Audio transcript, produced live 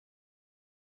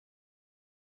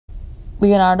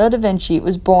Leonardo da Vinci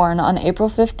was born on April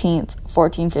 15,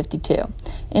 1452,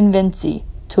 in Vinci,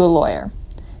 to a lawyer.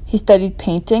 He studied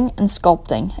painting and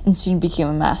sculpting and soon became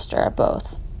a master at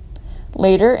both.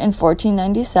 Later, in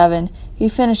 1497, he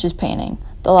finished his painting,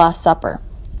 The Last Supper.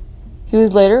 He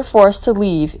was later forced to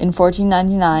leave in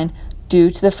 1499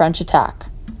 due to the French attack.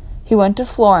 He went to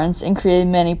Florence and created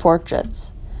many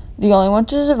portraits. The only one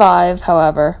to survive,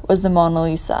 however, was the Mona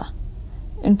Lisa.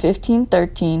 In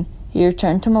 1513, he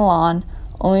returned to Milan,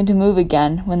 only to move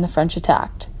again when the French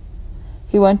attacked.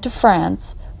 He went to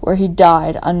France, where he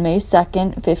died on May 2,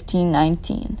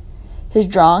 1519. His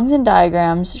drawings and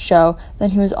diagrams show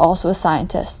that he was also a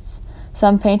scientist.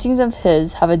 Some paintings of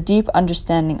his have a deep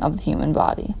understanding of the human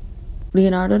body.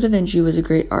 Leonardo da Vinci was a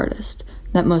great artist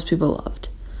that most people loved.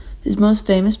 His most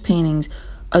famous paintings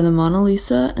are the Mona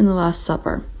Lisa and The Last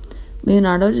Supper.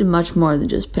 Leonardo did much more than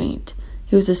just paint.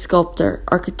 He was a sculptor,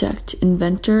 architect,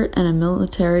 inventor, and a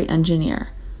military engineer.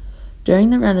 During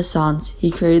the Renaissance,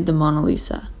 he created the Mona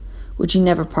Lisa, which he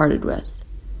never parted with.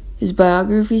 His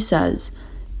biography says,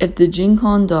 if the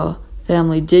Giocondo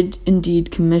family did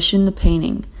indeed commission the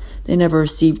painting, they never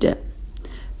received it.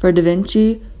 For Da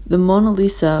Vinci, the Mona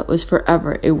Lisa was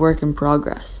forever a work in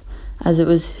progress, as it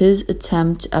was his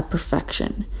attempt at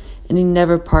perfection, and he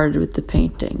never parted with the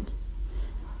painting.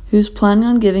 He was planning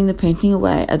on giving the painting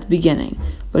away at the beginning,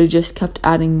 but he just kept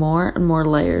adding more and more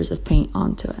layers of paint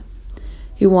onto it.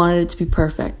 He wanted it to be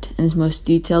perfect, and his most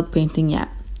detailed painting yet.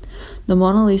 The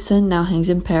Mona Lisa now hangs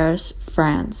in Paris,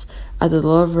 France, at the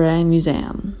Louvre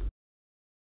Museum.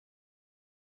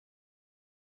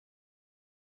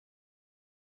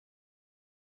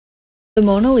 The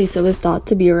Mona Lisa was thought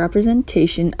to be a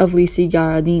representation of Lisi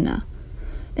Gherardina,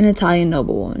 an Italian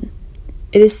noblewoman.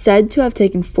 It is said to have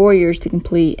taken 4 years to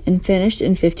complete and finished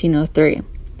in 1503.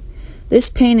 This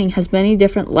painting has many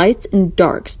different lights and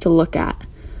darks to look at.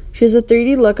 She has a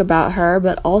 3D look about her,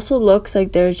 but also looks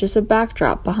like there is just a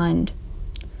backdrop behind.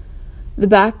 The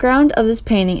background of this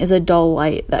painting is a dull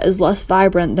light that is less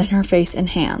vibrant than her face and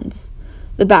hands.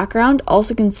 The background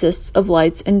also consists of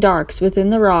lights and darks. Within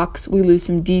the rocks, we lose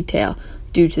some detail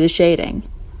due to the shading.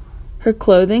 Her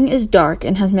clothing is dark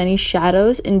and has many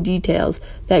shadows and details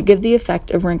that give the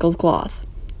effect of wrinkled cloth.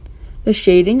 The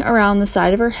shading around the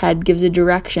side of her head gives a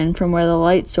direction from where the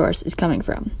light source is coming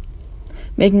from,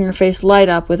 making her face light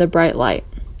up with a bright light.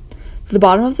 The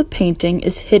bottom of the painting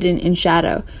is hidden in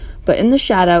shadow, but in the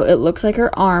shadow it looks like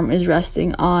her arm is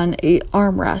resting on an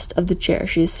armrest of the chair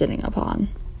she is sitting upon.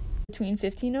 Between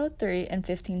 1503 and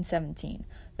 1517,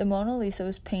 the Mona Lisa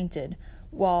was painted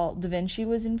while Da Vinci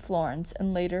was in Florence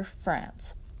and later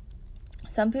France.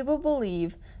 Some people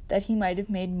believe that he might have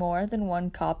made more than one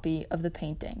copy of the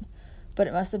painting, but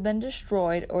it must have been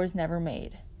destroyed or was never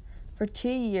made. For 2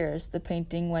 years, the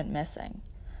painting went missing.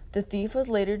 The thief was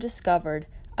later discovered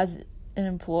as an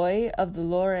employee of the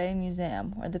Louvre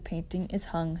Museum, where the painting is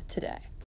hung today.